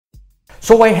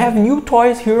So I have new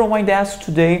toys here on my desk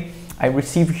today. I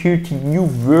received here the new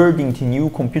Verdin, the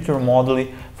new computer model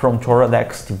from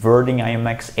Toradex, the Verdin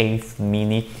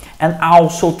iMX8M, and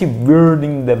also the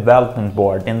Verdin development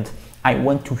board, and I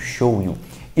want to show you.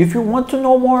 If you want to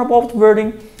know more about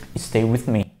Verdin, stay with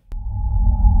me.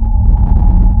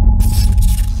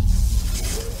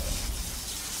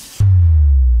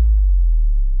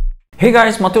 Hey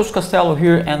guys, Matheus Castelo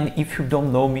here, and if you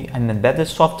don't know me, I'm an embedded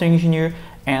software engineer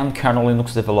and kernel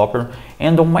Linux developer,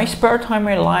 and on my spare time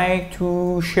I like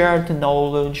to share the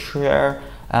knowledge, share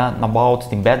about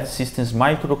the embedded systems,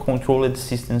 microcontrolled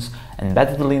systems,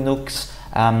 embedded Linux,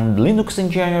 Linux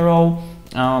in general,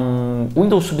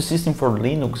 Windows subsystem for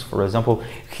Linux, for example,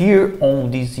 here on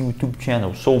this YouTube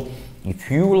channel. So if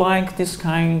you like this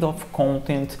kind of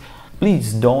content,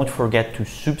 please don't forget to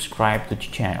subscribe to the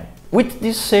channel. With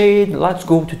this said, let's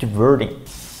go to the Verdin.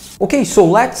 Okay, so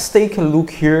let's take a look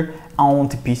here on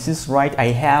the pieces, right? I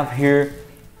have here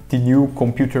the new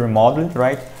computer model,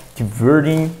 right? The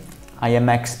Verdin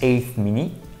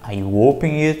iMX8M. I will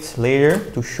open it later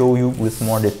to show you with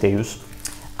more details.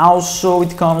 Also,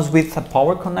 it comes with a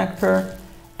power connector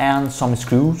and some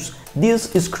screws. These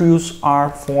screws are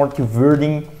for the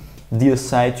Verdin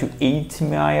DSI to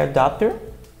HDMI adapter.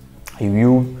 I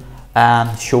will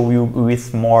show you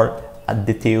with more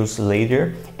details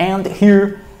later. And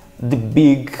here the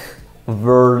big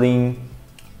Verdin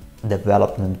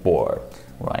development board,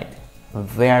 right? A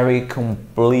very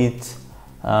complete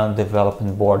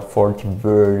development board for the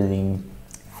Verdin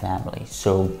family.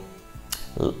 So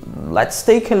let's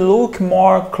take a look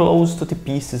more close to the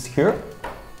pieces here.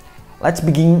 Let's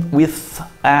begin with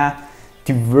the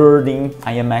Verdin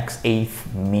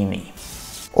iMX8M.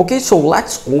 Okay, so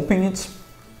let's open it.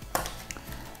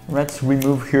 Let's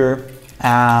remove here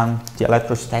the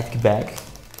electrostatic bag,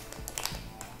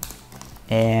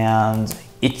 and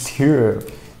it's here,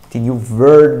 the new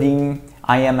Verdin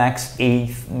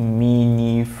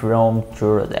iMX8M from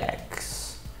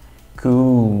Toradex.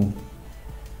 Cool.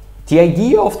 The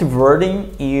idea of the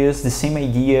Verdin is the same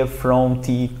idea from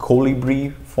the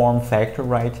Colibri form factor,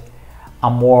 right? A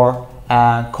more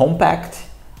compact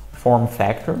form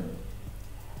factor.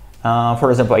 For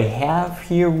example, I have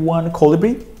here one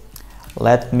Colibri.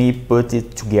 Let me put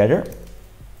it together.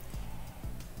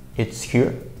 It's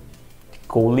here, the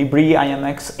Colibri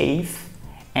iMX8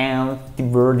 and the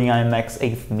Verdin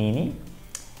iMX8M.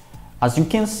 As you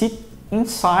can see, in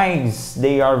size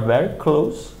they are very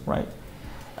close, right?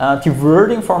 The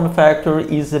Verdin form factor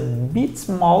is a bit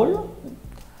smaller,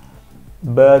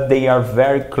 but they are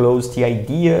very close. The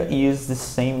idea is the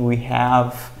same. We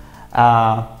have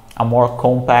a more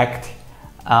compact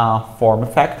form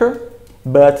factor,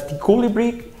 but the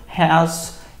Colibri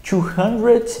has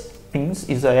 200 pins,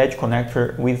 is an edge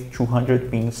connector with 200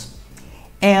 pins,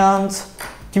 and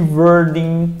the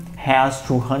Verdin has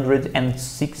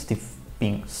 260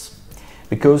 pins,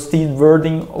 because the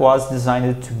Verdin was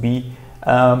designed to be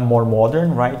more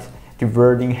modern, right? The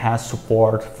Verdin has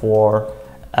support for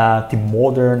the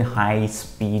modern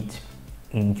high-speed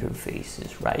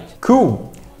interfaces, right?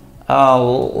 Cool.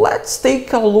 Let's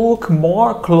take a look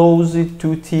more closely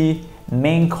to the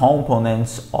main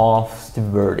components of the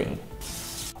Verdin.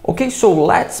 Okay, so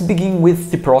let's begin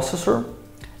with the processor,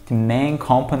 the main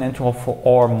component of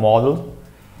our model.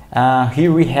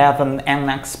 Here we have an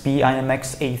NXP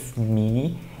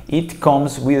iMX8M. It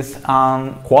comes with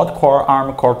a quad-core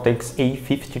ARM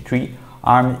Cortex-A53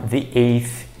 ARM v8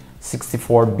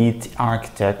 64-bit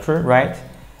architecture, right?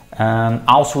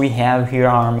 Also we have here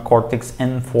ARM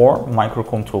Cortex-M4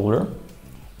 microcontroller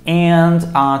and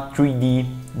a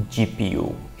 3D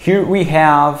GPU. Here we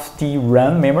have the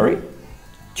RAM memory,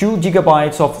 2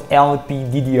 GB of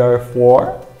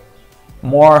LPDDR4.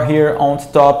 More here on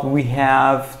top we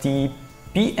have the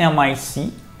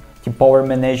PMIC, the Power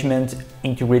Management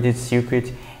Integrated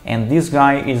Circuit, and this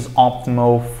guy is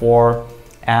optimal for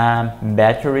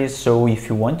batteries. So if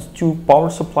you want to power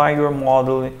supply your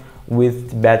model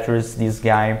with batteries, this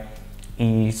guy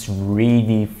is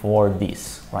ready for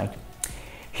this, right?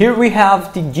 Here we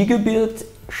have the gigabit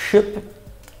chip,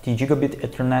 the gigabit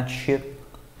Ethernet chip,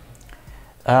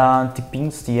 the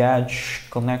pins, the edge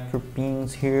connector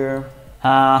pins here.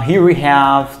 Here we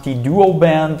have the dual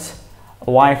band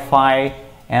Wi-Fi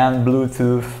and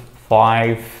Bluetooth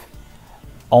 5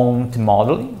 on the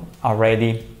model,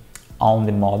 already on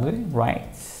the model, right?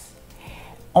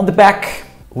 On the back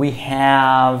we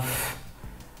have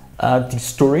the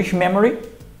storage memory,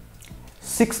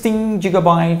 16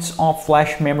 GB of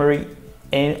flash memory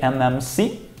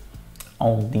eMMC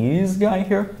on this guy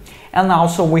here, and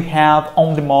also we have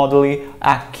on the model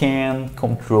a CAN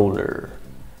controller,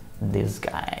 this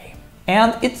guy.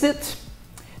 And it's it,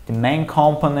 the main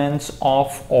components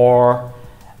of our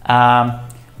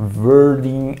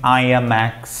Verdin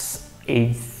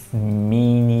iMX8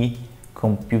 mini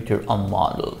computer on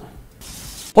model.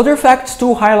 Other facts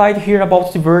to highlight here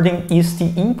about the Verdin is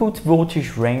the input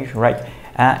voltage range, right?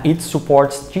 It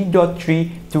supports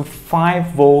 3.3 to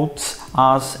 5 volts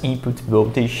as input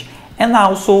voltage, and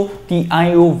also the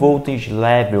I/O voltage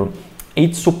level.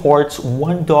 It supports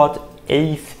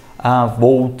 1.8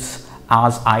 volts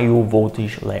as I/O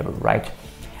voltage level, right?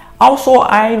 Also,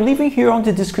 I leave in here on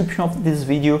the description of this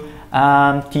video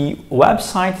the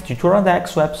website, the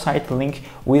Toradex website link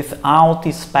with all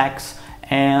the specs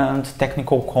and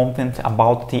technical content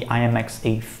about the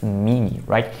iMX8 mini,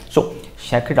 right? So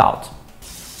check it out.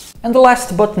 And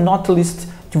last but not least,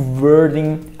 the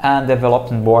Verdin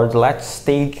development board. Let's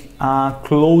take a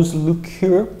close look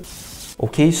here.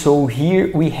 Okay, so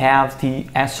here we have the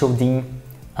SoM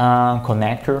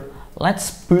connector.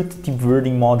 Let's put the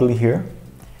Verdin model here.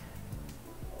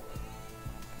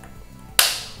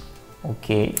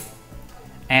 Okay,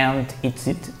 and it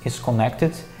is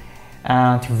connected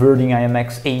to Verdin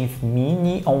iMX8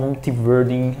 mini on the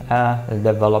Verdin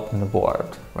development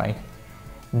board, right?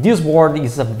 This board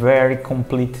is a very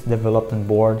complete development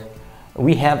board.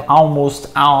 We have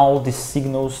almost all the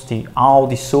signals, all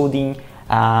the SoM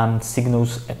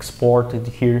signals exported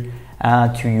here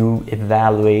to you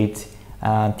evaluate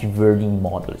the Verdin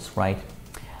models, right?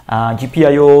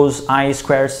 GPIOs,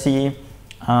 I2C,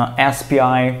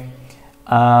 SPI.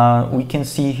 We can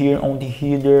see here on the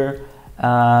header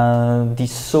the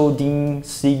SoM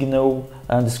signal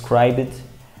described.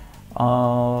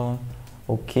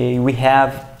 Okay, we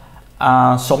have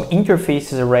some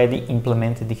interfaces already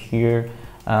implemented here.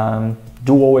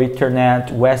 Dual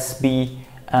Ethernet, USB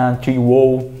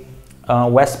 3.0,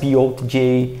 USB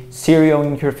OTJ, serial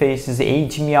interfaces,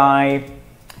 HDMI,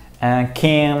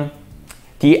 CAN.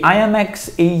 The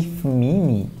iMX8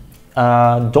 mini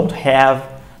don't have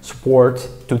support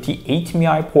to the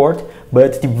HDMI port,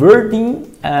 but the Verdin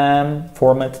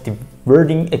format, the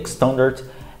Verdin standard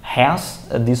has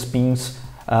these pins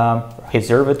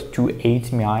reserved to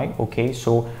HDMI. Okay,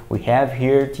 so we have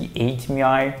here the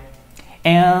HDMI,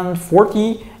 and for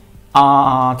the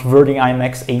Verdin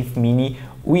iMX8 mini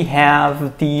we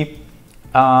have the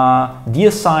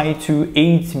DSI to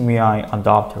HDMI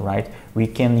adapter, right? We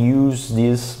can use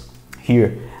this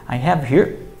here. I have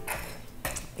here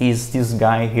is this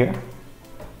guy here.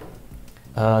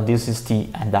 This is the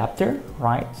adapter,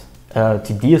 right?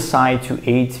 The DSI to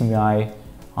HDMI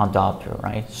adapter,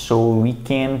 right? So we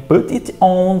can put it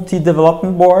on the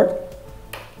development board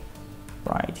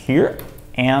right here,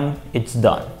 and it's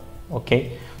done.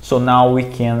 Okay, so now we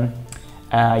can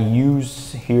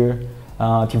use here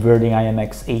the Verdin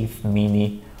iMX8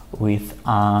 mini with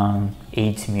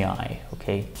HDMI.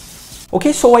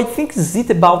 Okay, so I think this is it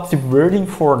about the Verdin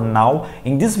for now.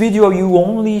 In this video you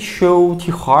only show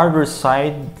the hardware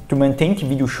side to maintain the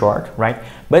video short, right?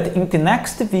 But in the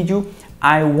next video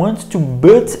I want to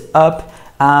boot up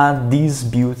this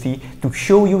beauty to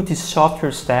show you the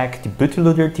software stack, the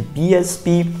bootloader, the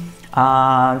BSP,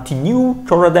 the new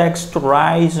Toradex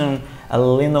Horizon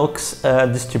Linux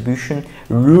distribution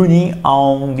running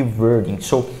on the Verdin.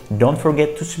 So don't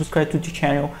forget to subscribe to the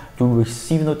channel to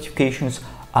receive notifications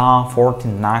for the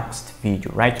next video,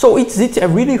 right? So it's it. I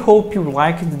really hope you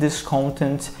liked this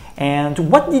content. And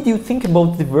what did you think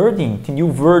about the Verdin, the new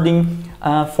Verdin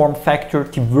form factor,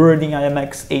 the Verdin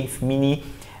iMX8 mini,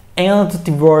 and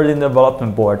the Verdin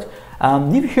development board?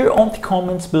 Leave here on the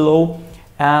comments below.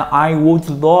 I would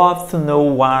love to know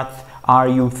what are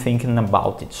you thinking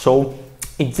about it. So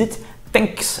it's it.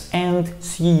 Thanks, and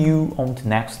see you on the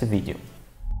next video.